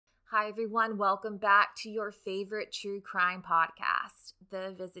Hi, everyone. Welcome back to your favorite true crime podcast,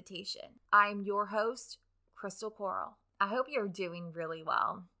 The Visitation. I'm your host, Crystal Coral. I hope you're doing really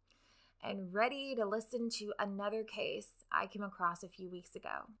well and ready to listen to another case I came across a few weeks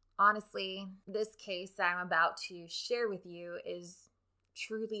ago. Honestly, this case that I'm about to share with you is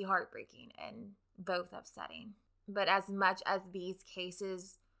truly heartbreaking and both upsetting. But as much as these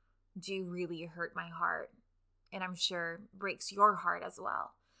cases do really hurt my heart, and I'm sure breaks your heart as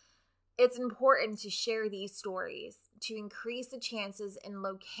well, it's important to share these stories to increase the chances in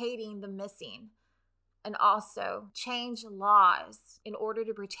locating the missing and also change laws in order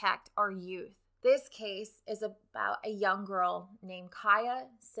to protect our youth. This case is about a young girl named Kaya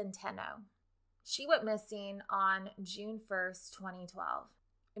Centeno. She went missing on June 1st, 2012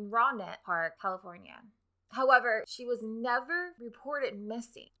 in Rohnert Park, California. However, she was never reported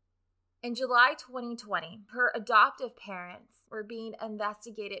missing. In July 2020, her adoptive parents were being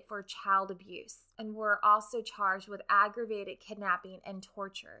investigated for child abuse and were also charged with aggravated kidnapping and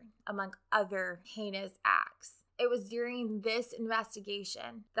torture, among other heinous acts. It was during this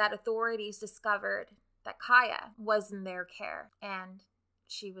investigation that authorities discovered that Kaya was in their care and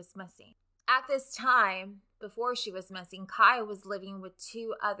she was missing. At this time, before she was missing, Kaya was living with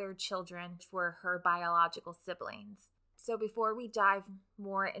two other children who were her biological siblings. So before we dive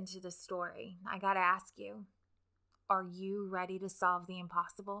more into the story, I gotta ask you, are you ready to solve the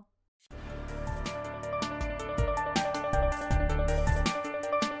impossible?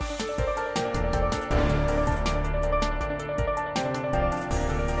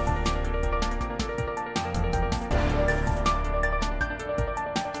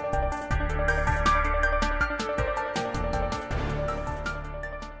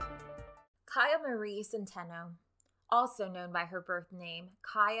 Kaya Marie Centeno, also known by her birth name,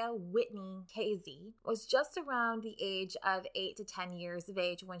 Kaya Whitney Casey, was just around the age of 8 to 10 years of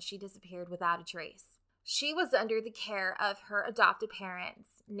age when she disappeared without a trace. She was under the care of her adopted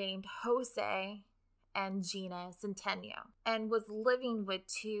parents named Jose and Gina Centeno and was living with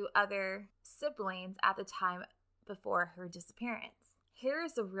two other siblings at the time before her disappearance.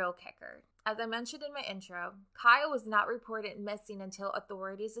 Here's the real kicker. As I mentioned in my intro, Kaya was not reported missing until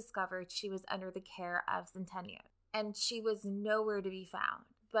authorities discovered she was under the care of Centeno, and she was nowhere to be found.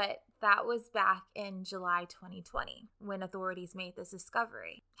 But that was back in July 2020 when authorities made this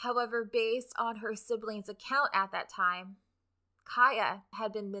discovery. However, based on her siblings' account at that time, Kaya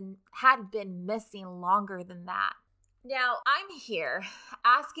had been missing longer than that. Now, I'm here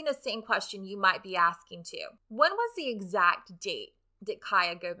asking the same question you might be asking too. When was the exact date did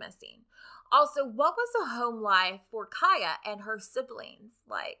Kaya go missing? Also, what was the home life for Kaya and her siblings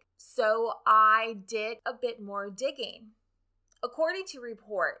like? So I did a bit more digging. According to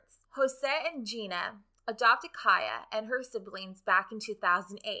reports, Jose and Gina adopted Kaya and her siblings back in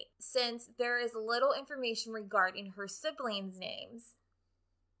 2008. Since there is little information regarding her siblings' names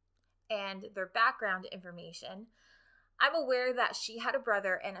and their background information, I'm aware that she had a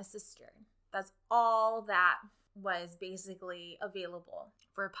brother and a sister. That's all that was basically available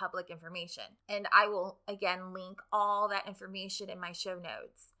for public information. And I will again link all that information in my show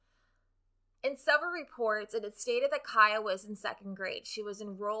notes. In several reports, it is stated that Kaya was in second grade. She was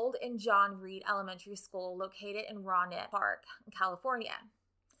enrolled in John Reed Elementary School located in Rohnert Park, California.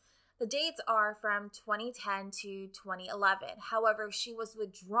 The dates are from 2010 to 2011. However, she was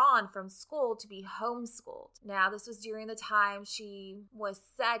withdrawn from school to be homeschooled. Now, this was during the time she was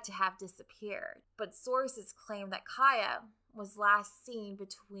said to have disappeared, but sources claim that Kaya was last seen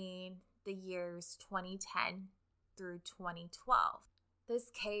between the years 2010 through 2012. This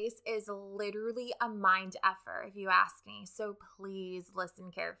case is literally a mind effer, if you ask me, so please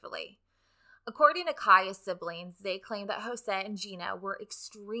listen carefully. According to Kaya's siblings, they claim that Jose and Gina were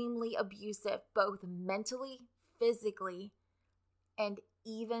extremely abusive, both mentally, physically, and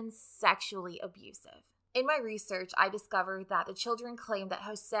even sexually abusive. In my research, I discovered that the children claimed that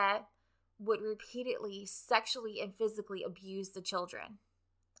Jose would repeatedly sexually and physically abuse the children.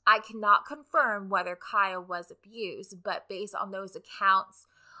 I cannot confirm whether Kaya was abused, but based on those accounts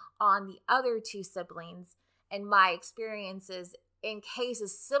on the other two siblings and my experiences in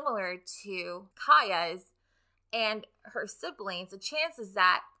cases similar to Kaya's and her siblings, the chances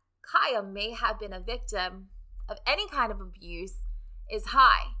that Kaya may have been a victim of any kind of abuse is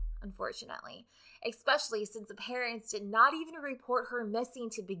high, unfortunately, especially since the parents did not even report her missing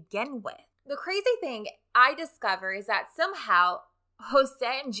to begin with. The crazy thing I discovered is that somehow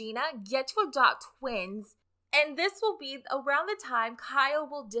Jose and Gina get to adopt twins, and this will be around the time Kaya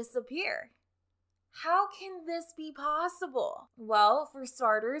will disappear. How can this be possible? Well, for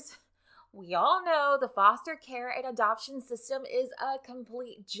starters, We all know the foster care and adoption system is a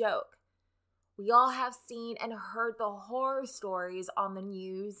complete joke. We all have seen and heard the horror stories on the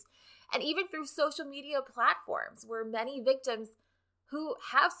news and even through social media platforms where many victims who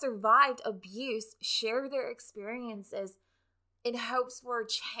have survived abuse share their experiences in hopes for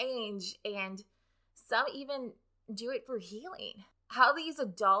change, and some even do it for healing. How these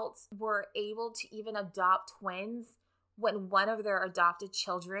adults were able to even adopt twins when one of their adopted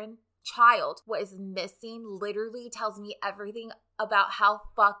child was missing literally tells me everything about how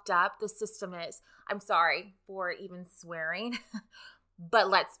fucked up the system is. I'm sorry for even swearing, but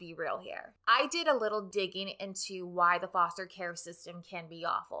let's be real here. I did a little digging into why the foster care system can be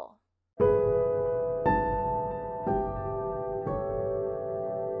awful.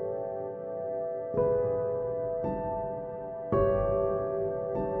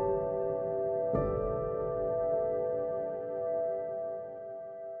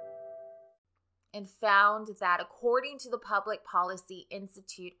 And found that according to the Public Policy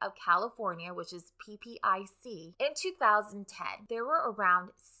Institute of California, which is PPIC, in 2010, there were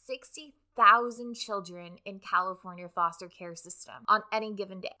around 60,000 children in California foster care system on any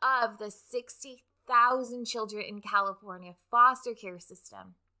given day. Of the 60,000 children in California foster care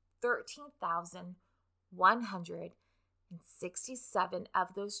system, 13,167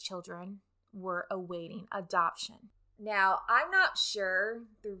 of those children were awaiting adoption. Now, I'm not sure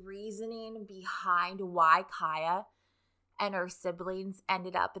the reasoning behind why Kaya and her siblings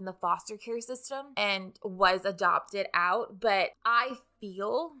ended up in the foster care system and was adopted out, but I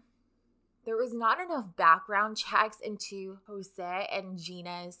feel there was not enough background checks into Jose and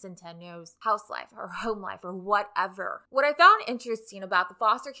Gina Centeno's house life or home life or whatever. What I found interesting about the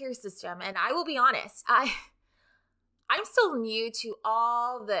foster care system, and I will be honest, I'm still new to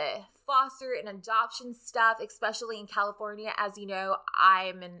all the foster and adoption stuff, especially in California. As you know,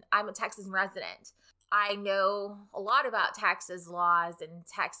 I'm a Texas resident. I know a lot about Texas laws and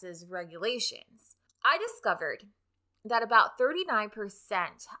Texas regulations. I discovered that about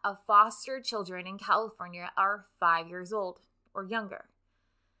 39% of foster children in California are 5 years old or younger,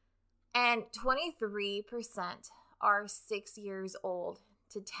 and 23% are 6 years old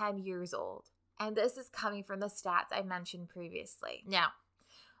to 10 years old. And this is coming from the stats I mentioned previously. Now,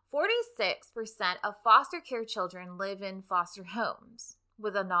 46% of foster care children live in foster homes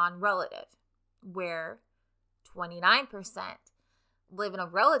with a non-relative, where 29% live in a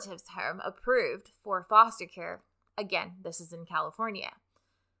relative's home approved for foster care. Again, this is in California.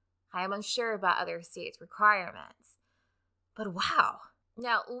 I am unsure about other states' requirements. But wow.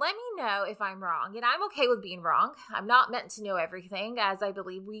 Now, let me know if I'm wrong, and I'm okay with being wrong. I'm not meant to know everything, as I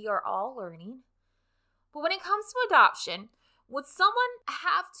believe we are all learning. But when it comes to adoption, would someone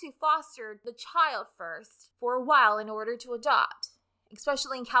have to foster the child first for a while in order to adopt?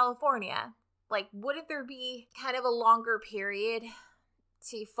 Especially in California. Like, wouldn't there be kind of a longer period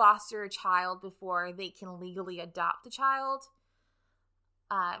to foster a child before they can legally adopt the child?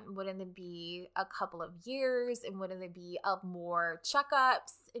 Wouldn't it be a couple of years? And wouldn't it be more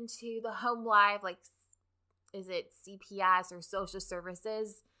checkups into the home life? Like, is it CPS or social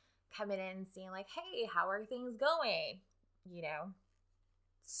services coming in and seeing like, hey, how are things going? You know,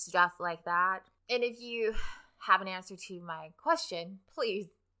 stuff like that. And if you have an answer to my question, please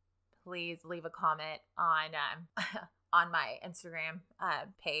leave a comment on my Instagram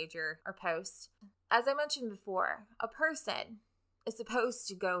page or post. As I mentioned before, a person is supposed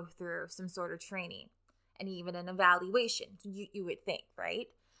to go through some sort of training and even an evaluation, you would think, right?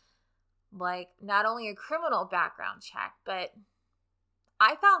 Like, not only a criminal background check, but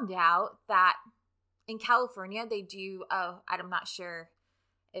I found out that in California, they do, I'm not sure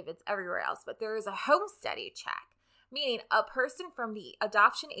if it's everywhere else, but there is a home study check, meaning a person from the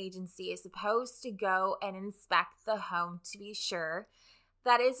adoption agency is supposed to go and inspect the home to be sure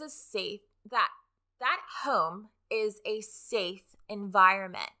that home is a safe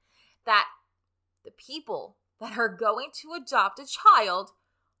environment, that the people that are going to adopt a child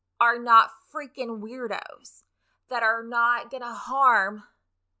are not freaking weirdos, that are not going to harm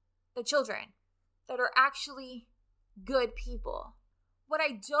the children, that are actually good people. What I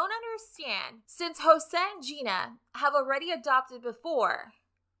don't understand, since Jose and Gina have already adopted before,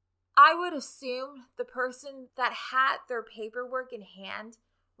 I would assume the person that had their paperwork in hand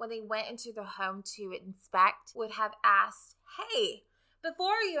when they went into the home to inspect would have asked, hey,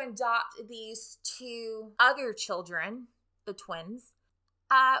 before you adopt these two other children, the twins,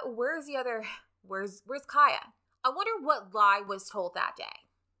 where's Kaya? I wonder what lie was told that day.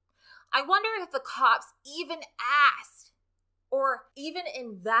 I wonder if the cops even asked or even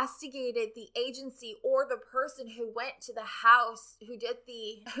investigated the agency or the person who went to the house who did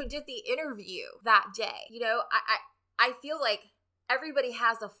the interview that day. You know, I feel like everybody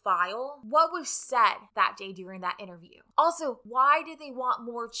has a file. What was said that day during that interview? Also, why did they want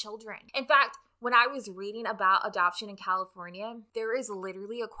more children? In fact, when I was reading about adoption in California, there is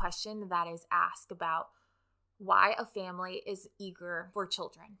literally a question that is asked about why a family is eager for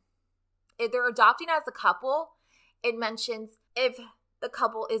children. If they're adopting as a couple, it mentions if the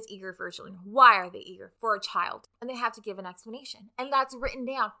couple is eager for children. Why are they eager for a child? And they have to give an explanation. And that's written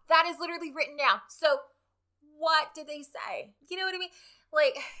down. That is literally written down. So what did they say? You know what I mean?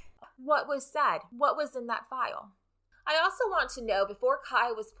 Like, what was said? What was in that file? I also want to know, before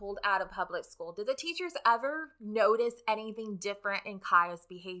Kaya was pulled out of public school, did the teachers ever notice anything different in Kaya's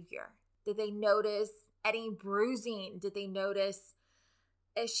behavior? Did they notice any bruising? Did they notice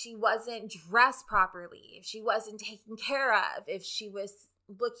if she wasn't dressed properly, if she wasn't taken care of, if she was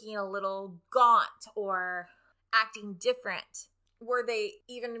looking a little gaunt or acting different? Were they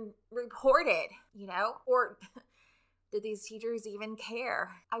even reported, you know? Or did these teachers even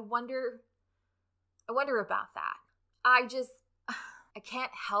care? I wonder about that. I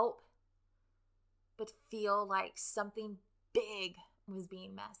can't help but feel like something big was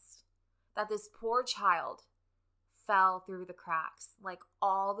being missed. That this poor child fell through the cracks. Like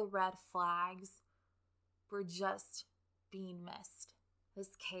all the red flags were just being missed. This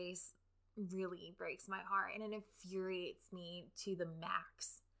case really breaks my heart and it infuriates me to the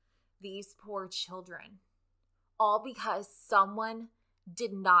max. These poor children, all because someone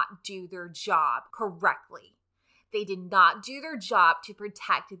did not do their job correctly. They did not do their job to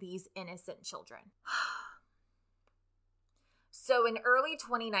protect these innocent children. So in early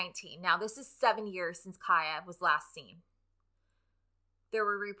 2019, now this is 7 years since Kaya was last seen, there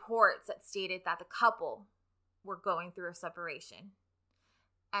were reports that stated that the couple were going through a separation.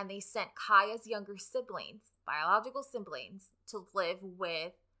 And they sent Kaya's younger siblings, biological siblings, to live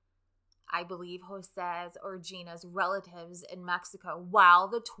with, I believe, Jose's or Gina's relatives in Mexico while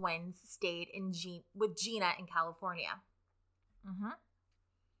the twins stayed with Gina in California.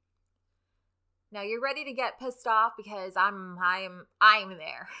 Now you're ready to get pissed off because I am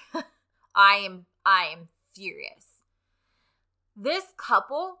there. I am furious. This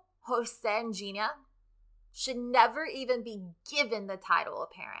couple, Jose and Gina, should never even be given the title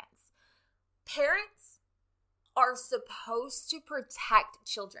of parents. Parents are supposed to protect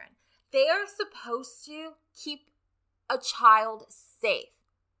children. They are supposed to keep a child safe,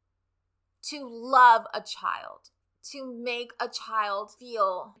 to love a child, to make a child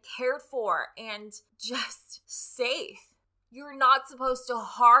feel cared for and just safe. You're not supposed to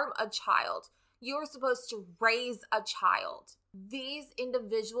harm a child. You're supposed to raise a child. These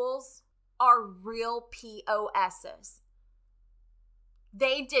individuals are real POSs.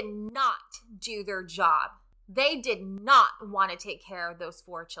 They did not do their job. They did not want to take care of those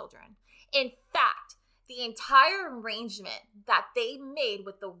 4 children. In fact, the entire arrangement that they made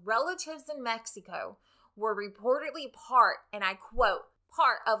with the relatives in Mexico were reportedly part, and I quote,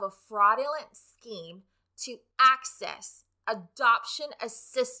 part of a fraudulent scheme to access adoption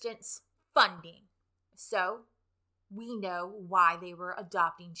assistance funding. So we know why they were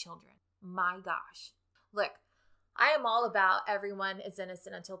adopting children. My gosh. Look, I am all about everyone is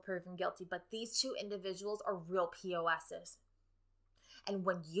innocent until proven guilty, but these 2 individuals are real POSs. And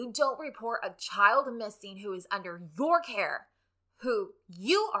when you don't report a child missing who is under your care, who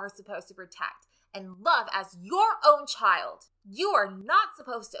you are supposed to protect and love as your own child, you are not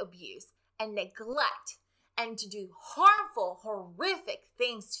supposed to abuse and neglect and to do harmful, horrific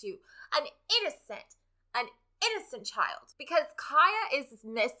things to an innocent child. Because Kaya is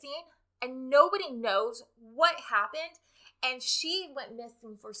missing and nobody knows what happened, and she went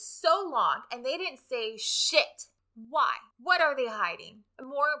missing for so long and they didn't say shit. Why? What are they hiding? And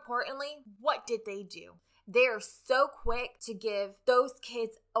more importantly, what did they do? They are so quick to give those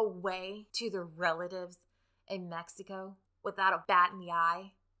kids away to their relatives in Mexico without a bat in the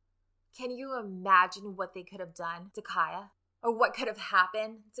eye. Can you imagine what they could have done to Kaya? Or what could have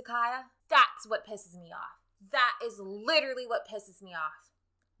happened to Kaya? That's what pisses me off. That is literally what pisses me off.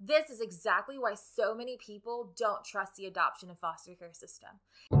 This is exactly why so many people don't trust the adoption and foster care system.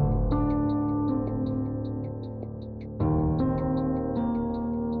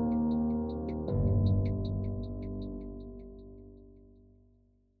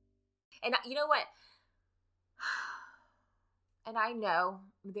 And you know what? And I know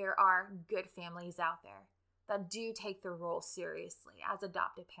there are good families out there that do take their role seriously as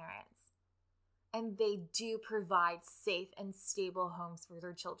adoptive parents. And they do provide safe and stable homes for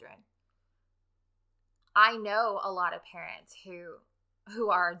their children. I know a lot of parents who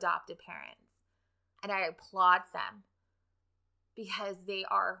are adoptive parents, and I applaud them because they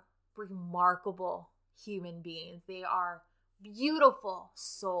are remarkable human beings. They are beautiful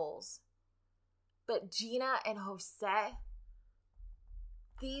souls. But Gina and Jose,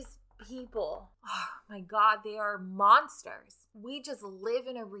 these people, oh my God, they are monsters. We just live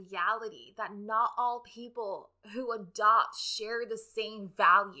in a reality that not all people who adopt share the same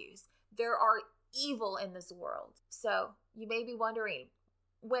values. There are evil in this world. So you may be wondering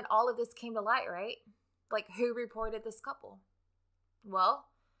when all of this came to light, right? Like, who reported this couple? Well,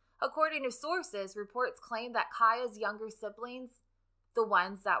 according to sources, reports claim that Kaya's younger siblings, the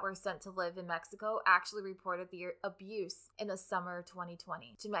ones that were sent to live in Mexico, actually reported the abuse in the summer of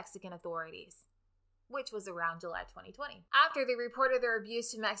 2020 to Mexican authorities, which was around July 2020. After they reported their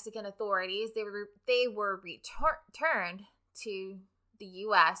abuse to Mexican authorities, they were returned to the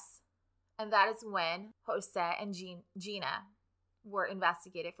U.S., and that is when Jose and Gina were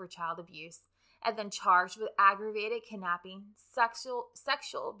investigated for child abuse and then charged with aggravated kidnapping, sexual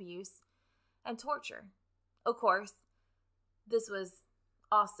abuse, and torture. Of course, this was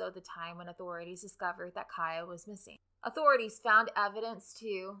also the time when authorities discovered that Kaya was missing. Authorities found evidence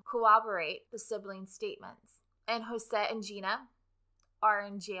to corroborate the siblings' statements, and Jose and Gina are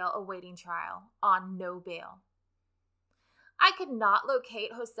in jail awaiting trial on no bail. I could not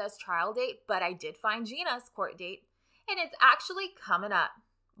locate Jose's trial date, but I did find Gina's court date, and it's actually coming up,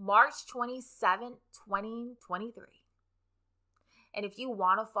 March 27, 2023. And if you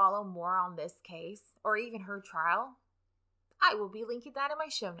want to follow more on this case, or even her trial, I will be linking that in my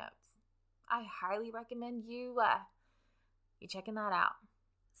show notes. I highly recommend you checking that out.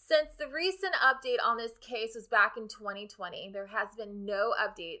 Since the recent update on this case was back in 2020, there has been no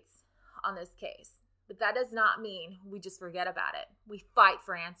updates on this case. But that does not mean we just forget about it. We fight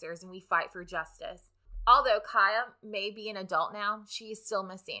for answers and we fight for justice. Although Kaya may be an adult now, she is still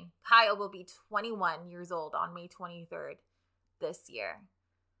missing. Kaya will be 21 years old on May 23rd this year.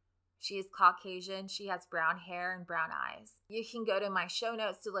 She is Caucasian, she has brown hair and brown eyes. You can go to my show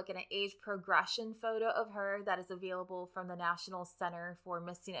notes to look at an age progression photo of her that is available from the National Center for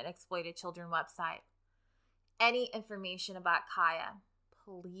Missing and Exploited Children website. Any information about Kaya,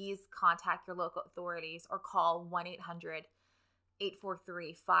 please contact your local authorities or call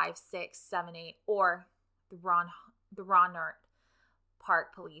 1-800-843-5678 or the Rohnert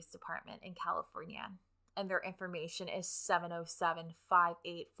Park Police Department in California. And their information is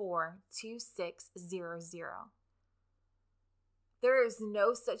 707-584-2600. There is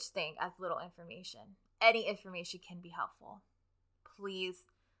no such thing as little information. Any information can be helpful. Please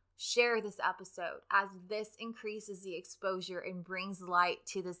share this episode as this increases the exposure and brings light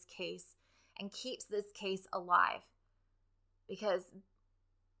to this case and keeps this case alive, because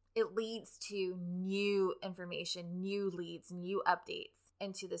it leads to new information, new leads, new updates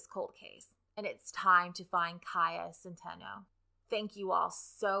into this cold case. And it's time to find Kaya Centeno. Thank you all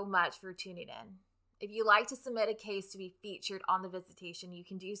so much for tuning in. If you'd like to submit a case to be featured on The Visitation, you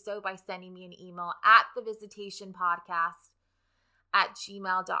can do so by sending me an email at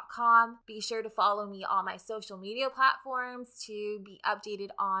thevisitationpodcast@gmail.com. Be sure to follow me on my social media platforms to be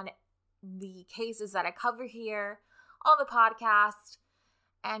updated on the cases that I cover here on the podcast.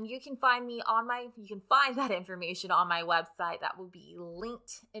 And you can find that information on my website that will be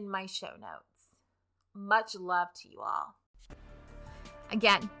linked in my show notes. Much love to you all.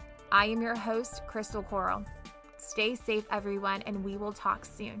 Again, I am your host, Crystal Coral. Stay safe, everyone, and we will talk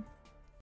soon.